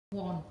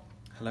1.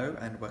 Hello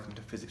and welcome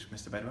to Physics with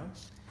Mr. Bedwell.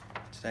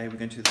 Today we're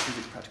going to do the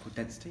Physics Practical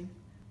Density.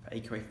 For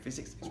AQA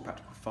Physics it's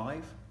Practical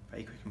 5, for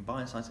AQA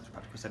Combined Science it's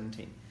Practical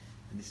 17.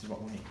 And this is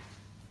what we'll need.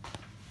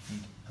 We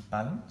need a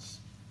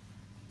balance,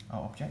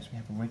 our objects, we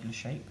have a regular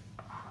shape,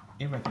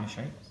 irregular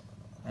shapes,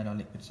 and our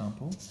liquid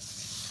sample,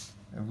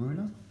 a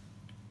ruler,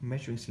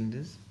 measuring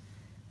cylinders,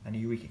 and a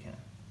eureka can.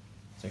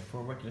 So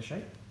for a regular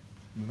shape,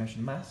 we measure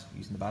the mass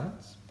using the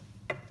balance,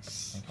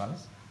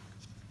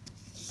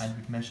 and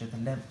we measure the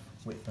length,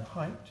 width and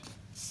height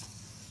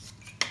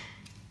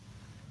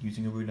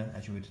using a ruler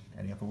as you would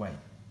any other way.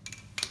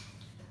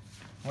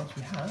 Once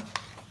we have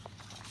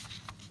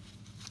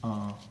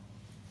our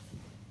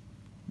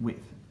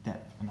width,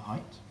 depth and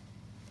height,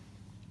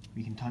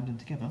 we can time them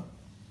together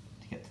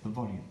to get to the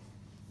volume.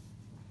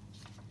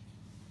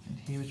 And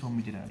here is one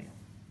we did earlier.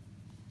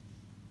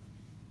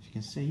 As you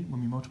can see,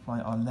 when we multiply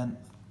our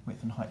length,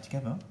 width and height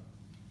together,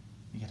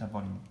 we get our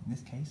volume, in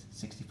this case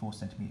 64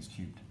 centimetres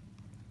cubed.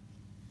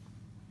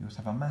 We also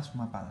have our mass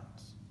from our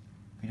balance.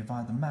 If we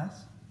divide the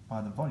mass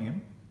by the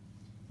volume,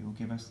 it will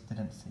give us the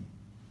density.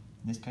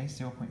 In this case,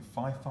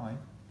 0.55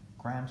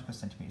 grams per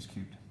centimetres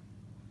cubed.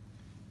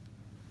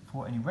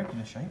 For an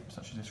irregular shape,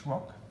 such as this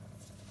rock,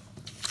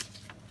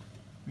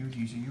 we would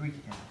use a eureka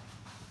can.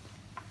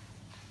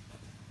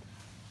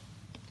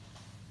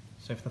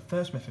 So for the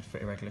first method for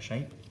irregular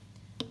shape,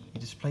 you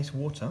displace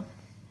water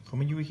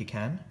from a eureka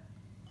can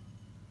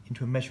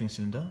into a measuring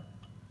cylinder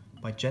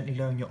by gently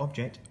lowering your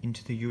object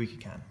into the eureka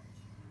can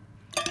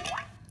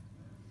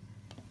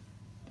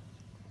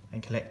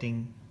and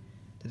collecting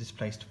the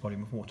displaced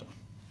volume of water,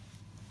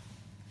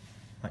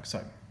 like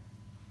so.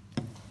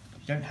 If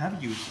you don't have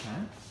a eureka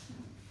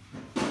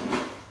can,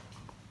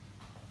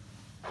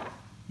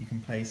 you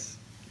can place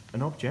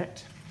an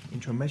object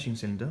into a measuring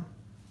cylinder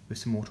with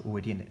some water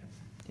already in it.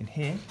 In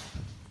here,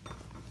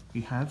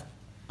 we have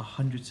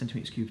 100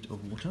 centimetres cubed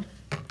of water.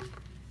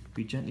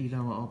 We gently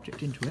lower our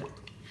object into it.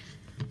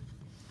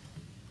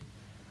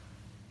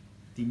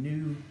 The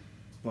new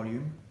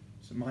volume,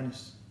 so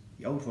minus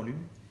the old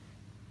volume,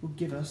 will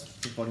give us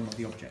the volume of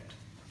the object.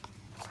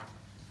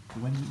 But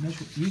when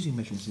using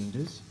measuring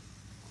cylinders,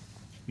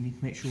 we need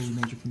to make sure we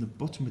measure from the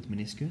bottom of the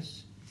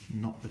meniscus,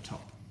 not the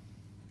top.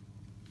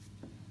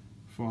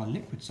 For our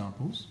liquid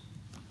samples,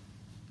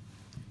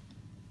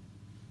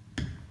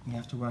 we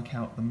have to work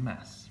out the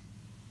mass.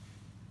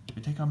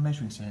 We take our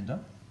measuring cylinder,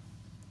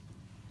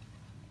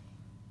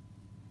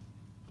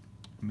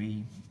 and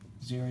we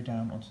zero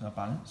down onto our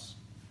balance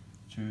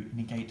to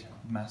negate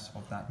the mass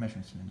of that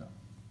measuring cylinder.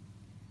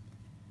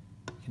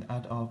 We can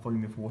add our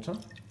volume of water.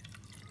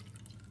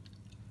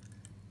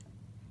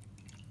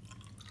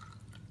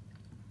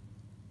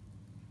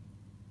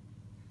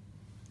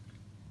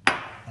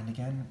 And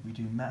again, we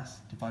do mass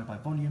divided by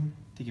volume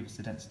to give us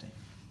the density.